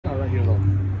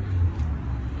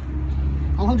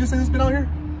long did you say it's been out here?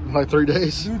 Like 3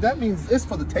 days. Dude, that means it's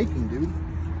for the taking, dude.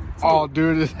 Oh,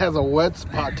 dude, it has a wet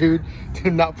spot, dude. Do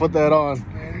not put that on.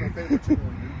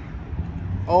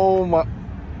 Oh, my.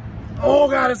 Oh,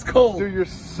 God, it's cold. Dude, you're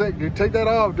sick, dude. Take that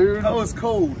off, dude. Oh, it's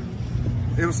cold.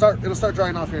 It'll start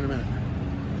drying off here in a minute.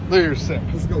 Dude, you're sick.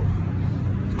 Let's go.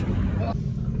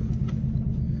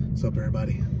 What's up,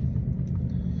 everybody?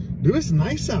 Dude, it's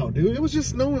nice out, dude. It was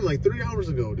just snowing like 3 hours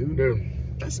ago, dude. Dude.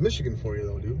 That's Michigan for you,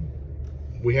 though, dude.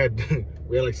 We had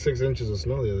like 6 inches of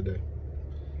snow the other day.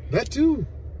 That too.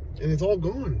 And it's all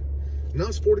gone. Now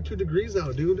it's 42 degrees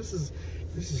out, dude. This is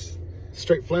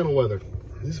Straight flannel weather.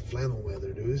 This is flannel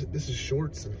weather, dude. This is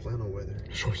shorts and flannel weather.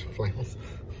 Shorts and flannels.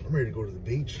 I'm ready to go to the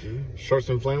beach, dude. Shorts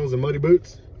and flannels and muddy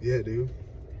boots. Yeah, dude.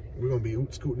 We're gonna be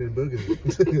scooting and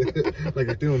booging like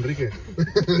a Tio Enrique.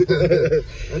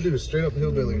 That dude is straight up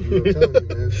hillbilly, dude. I'm telling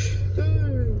you, man.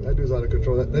 That dude's out of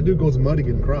control. That dude goes mudding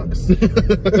in Crocs. With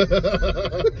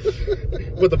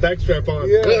a backstrap on.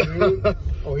 Yeah, dude.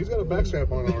 Oh, he's got a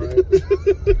backstrap on, all right.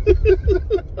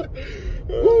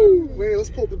 Woo, man, let's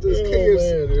pull up to this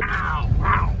KFC. Man, ow,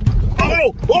 ow.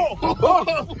 Oh, oh,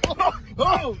 oh,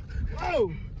 oh,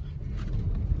 oh.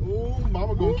 Oh,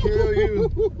 mama gonna kill you.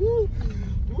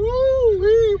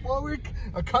 Woo, boy,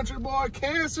 a country boy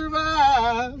can't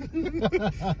survive.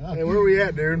 Hey, where we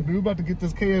at, dude? We about to get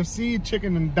this KFC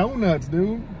chicken and donuts,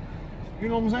 dude. You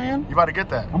know what I'm saying? You about to get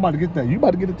that? I'm about to get that. You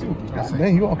about to get it too. God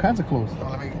dang, you all kinds of close. Oh,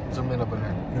 let me zoom in up in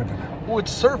there. Oh,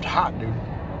 it's served hot, dude.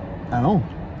 I know.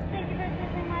 Thank you for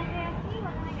choosing my KFC.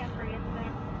 What can I get for you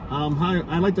today?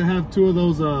 Hi, I'd like to have 2 of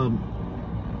those.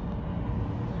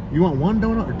 You want 1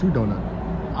 donut or 2 donuts?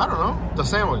 I don't know. The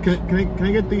sandwich. Can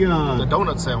I get the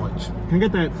donut sandwich. Can I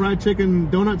get that fried chicken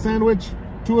donut sandwich?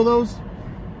 2 of those?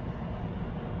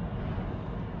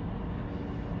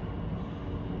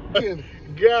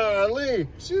 Golly.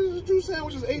 See, 2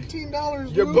 sandwiches,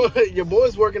 $18, dude. Your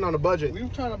boy's working on a budget. We were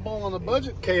trying to ball on the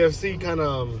budget. KFC kind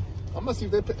of. I'm gonna see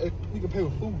if you can pay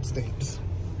with food stamps.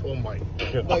 Oh my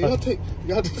God. Like, y'all take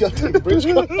a bridge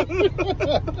card.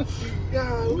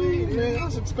 Golly, man,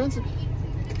 that's expensive.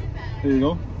 There you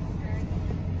go.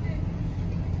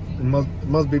 It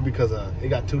must be because it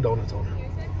got 2 donuts on it.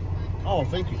 Oh,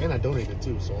 thank you. And I donated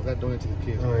too, so I got donated to the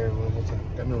kids. Oh yeah, one more time.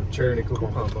 Got no charity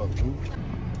coupon pop up.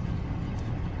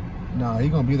 Nah, he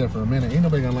gonna be there for a minute. Ain't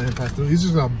nobody gonna let him pass through. He's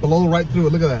just gonna blow right through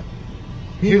it. Look at that.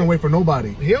 He ain't gonna wait for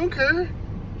nobody. He don't care.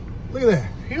 Look at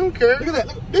that. He don't care. Look at that.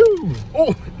 Look, dude.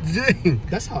 Oh, dang.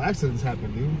 That's how accidents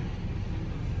happen, dude.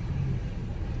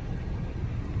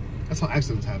 That's how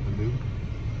accidents happen, dude.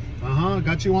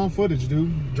 Got you on footage,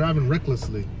 dude. Driving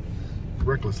recklessly.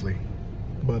 Recklessly.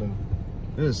 But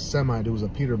this semi, dude, was a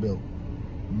Peterbilt.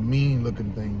 Mean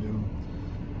looking thing, dude.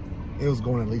 It was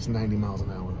going at least 90 miles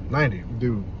an hour. 90.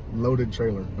 Dude, loaded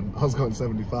trailer. And I was going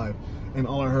 75. And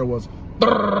all I heard was like,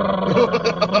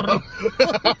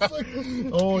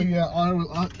 oh yeah,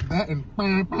 that and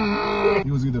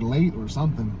he was either late or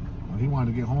something. Or he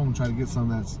wanted to get home and try to get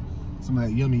some of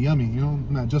that yummy, you know,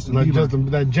 not Justin Bieber. Just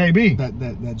that JB. That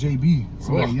JB.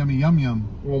 Some of that yum.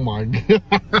 Oh my God.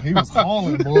 He was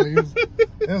hauling, boy.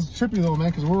 It was trippy though, man,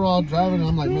 because we're all driving and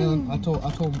I'm like, man, I told my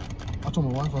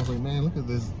wife, I was like, man, look at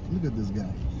this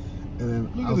guy. And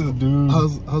then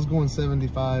I was going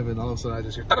 75 and all of a sudden I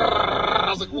just hear I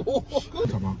was like, whoa.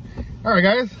 All right,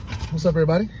 guys. What's up,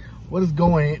 everybody? What is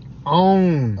going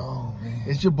on? Oh man.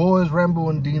 It's your boys Rambo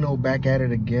and Dino back at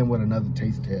it again with another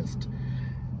taste test.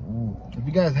 Ooh. If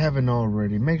you guys haven't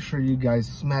already, make sure you guys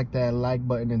smack that like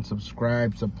button and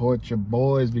subscribe. Support your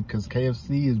boys because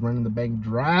KFC is running the bank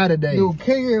dry today. Dude,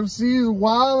 KFC is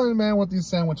wilding, man, with these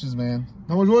sandwiches, man.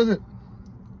 How much was it?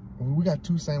 We got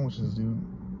 2 sandwiches, dude,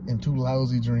 and 2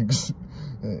 lousy drinks.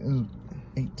 It was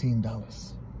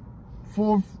 $18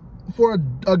 For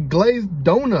a glazed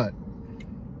donut.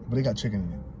 but they got chicken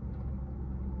in it.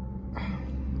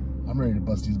 I'm ready to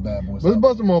bust these bad boys. Let's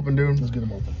bust them open, dude. Let's get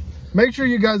them open. Make sure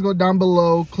you guys go down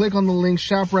below, click on the link,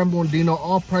 shop Rambo and Dino.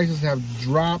 All prices have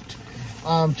dropped.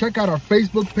 Check out our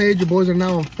Facebook page. Your boys are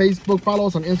now on Facebook. Follow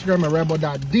us on Instagram at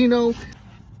rambo.dino.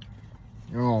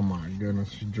 Oh my goodness,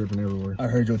 she's dripping everywhere. I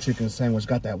heard your chicken sandwich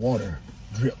got that water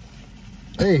drip.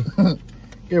 Hey,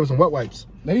 gave us some wet wipes.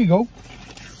 There you go.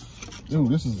 Dude,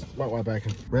 this is Wet wipe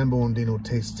action. Rambo and Dino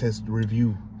taste test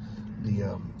review.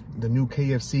 The new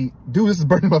KFC. Dude, this is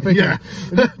burning my finger. Yeah.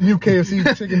 New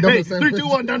KFC chicken donut sandwich. 3, 2,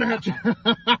 1, down the hatch.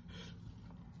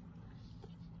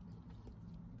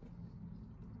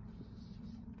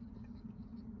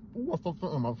 Ooh, I felt that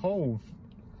in my toes.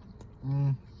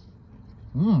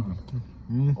 Oh,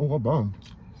 what bomb.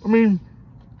 I mean,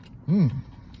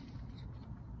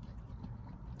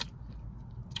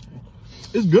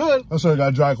 It's good. I sure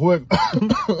got dry quick.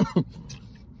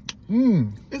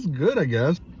 It's good, I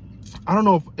guess. I don't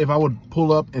know if I would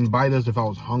pull up and buy this if I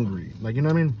was hungry. Like, you know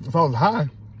what I mean? If I was high.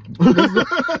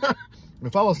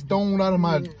 If I was stoned out of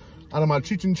my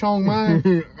Cheech and Chong mind,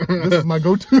 this is my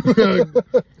go-to.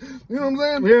 You know what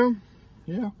I'm saying? Yeah.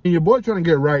 Yeah. And your boy trying to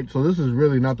get right, so this is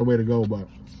really not the way to go, but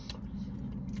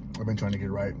I've been trying to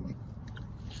get right.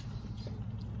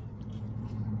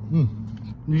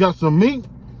 you got some meat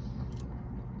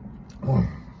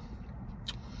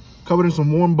covered in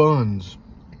some warm buns.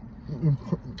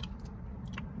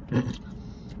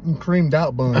 Creamed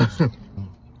out buns.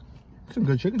 Some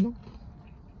good chicken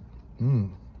though.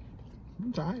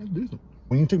 It's all right, it's decent.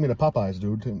 When you took me to Popeyes,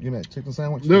 dude, give me that chicken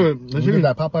sandwich. Dude, you did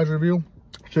that Popeyes review?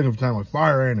 Chicken sandwich,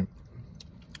 fire ain't it?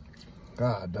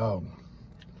 God, dog.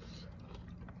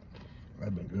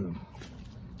 That'd been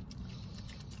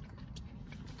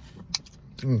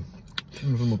good.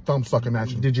 Some thumb sucking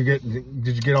action. Did you get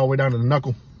all the way down to the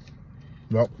knuckle?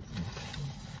 Yep.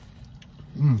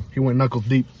 He went knuckles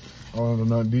deep. Oh,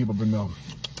 not deep up in there.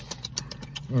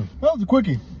 That was a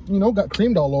quickie. You know, got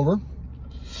creamed all over.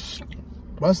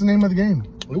 What's the name of the game?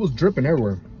 It was dripping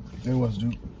everywhere. It was,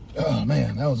 dude. Oh,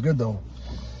 man, that was good, though.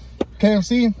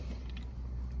 KFC,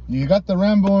 you got the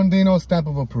Rambo and Dino stamp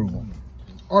of approval.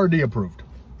 RD approved.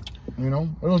 You know,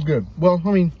 it was good. Well,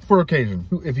 I mean, for occasion.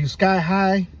 If you sky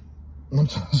high,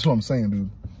 That's what I'm saying, dude.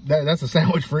 that's a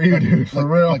sandwich for you, dude. For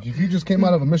real. Like, if you just came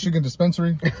out of a Michigan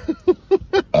dispensary.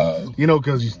 You know,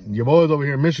 because your boys over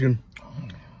here in Michigan,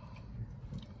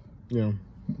 you know,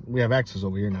 we have access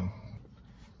over here now.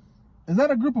 Is that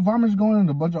a group of farmers going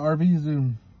into a bunch of RVs,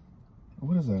 dude?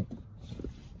 What is that?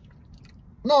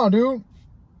 No, dude.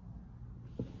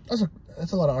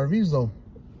 That's a lot of RVs, though.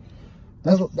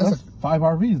 That's 5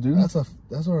 RVs, dude.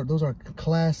 Those are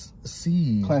Class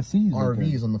C. Class C's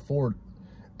RVs on the Ford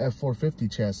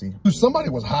F450 chassis. Dude, somebody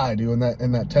was high, dude, in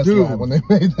that test lab when they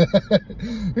made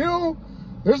that. You know,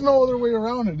 there's no other way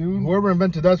around it, dude. Whoever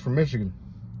invented that's from Michigan.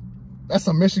 That's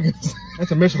a Michigan.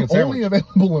 That's a Michigan sandwich. Only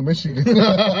available in Michigan.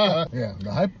 Yeah,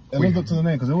 the hype. It lived up to the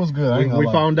name because it was good. We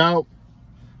found out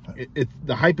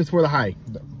the hype is for the high.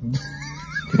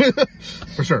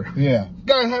 For sure. Yeah.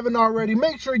 Guys, haven't already,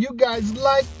 make sure you guys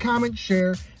like, comment,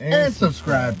 share, and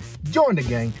subscribe. Join the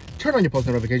gang. Turn on your post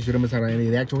notifications so you don't miss out on any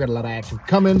of the action. We got a lot of action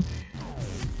coming.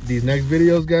 These next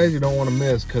videos, guys, you don't want to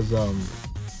miss because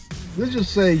let's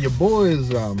just say your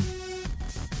boys,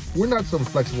 we're not some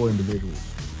flexible individuals.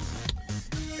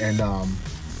 And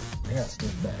Yeah, step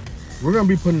back. we're gonna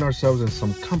be putting ourselves in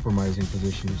some compromising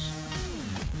positions.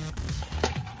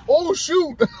 Oh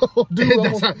shoot! Dude,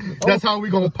 that's how we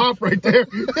gonna pop right there.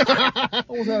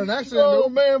 Almost had an accident. Oh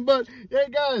dude. man, but hey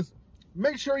guys,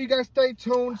 make sure you guys stay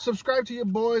tuned, subscribe to your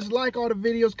boys, like all the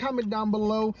videos, comment down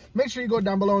below. Make sure you go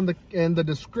down below in the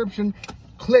description,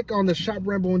 click on the Shop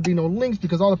Rambo and Dino links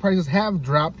because all the prices have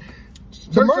dropped.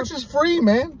 The merch is free,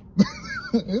 man.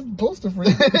 It's close to free.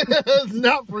 It's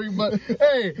not free, but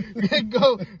hey,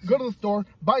 go to the store,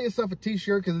 buy yourself a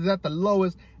t-shirt because it's at the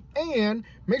lowest. And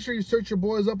make sure you search your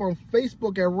boys up on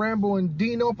Facebook at Rambo and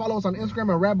Dino. Follow us on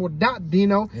Instagram at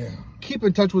Rambo.Dino. Yeah. Keep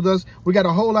in touch with us. We got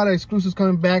a whole lot of exclusives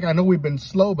coming back. I know we've been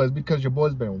slow, but it's because your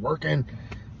boys been working.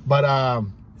 But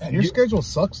your schedule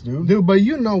sucks, dude. Dude, but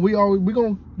you know we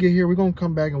gonna get here. We're gonna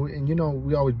come back and you know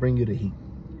we always bring you the heat.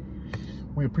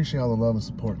 We appreciate all the love and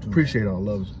support too. Appreciate all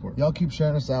the love and support. Y'all keep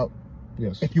sharing us out.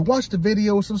 Yes. If you watch the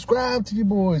video, subscribe to your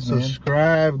boys, man.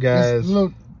 Subscribe, guys.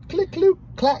 Look, click,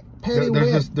 clack, patty,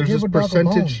 there's this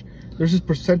percentage. There's this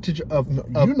percentage of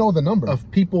you know the number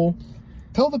of people.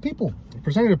 Tell the people.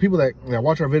 Percentage of people that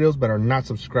watch our videos but are not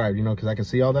subscribed. You know, because I can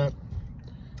see all that.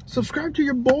 Subscribe to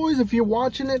your boys if you're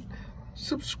watching it.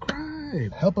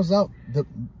 Subscribe. Help us out.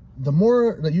 The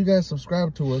more that you guys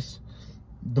subscribe to us,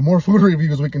 the more food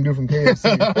reviews we can do from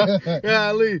KFC.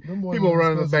 Yeah, Lee. People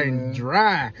running the thing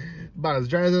dry. About as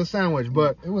dry as a sandwich,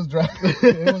 but it was dry.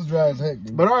 It was dry as heck,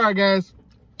 dude. But all right, guys.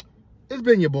 It's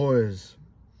been your boys.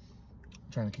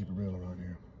 I'm trying to keep it real around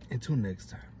here. Until next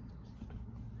time.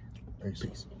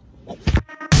 Peace.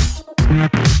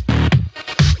 Peace.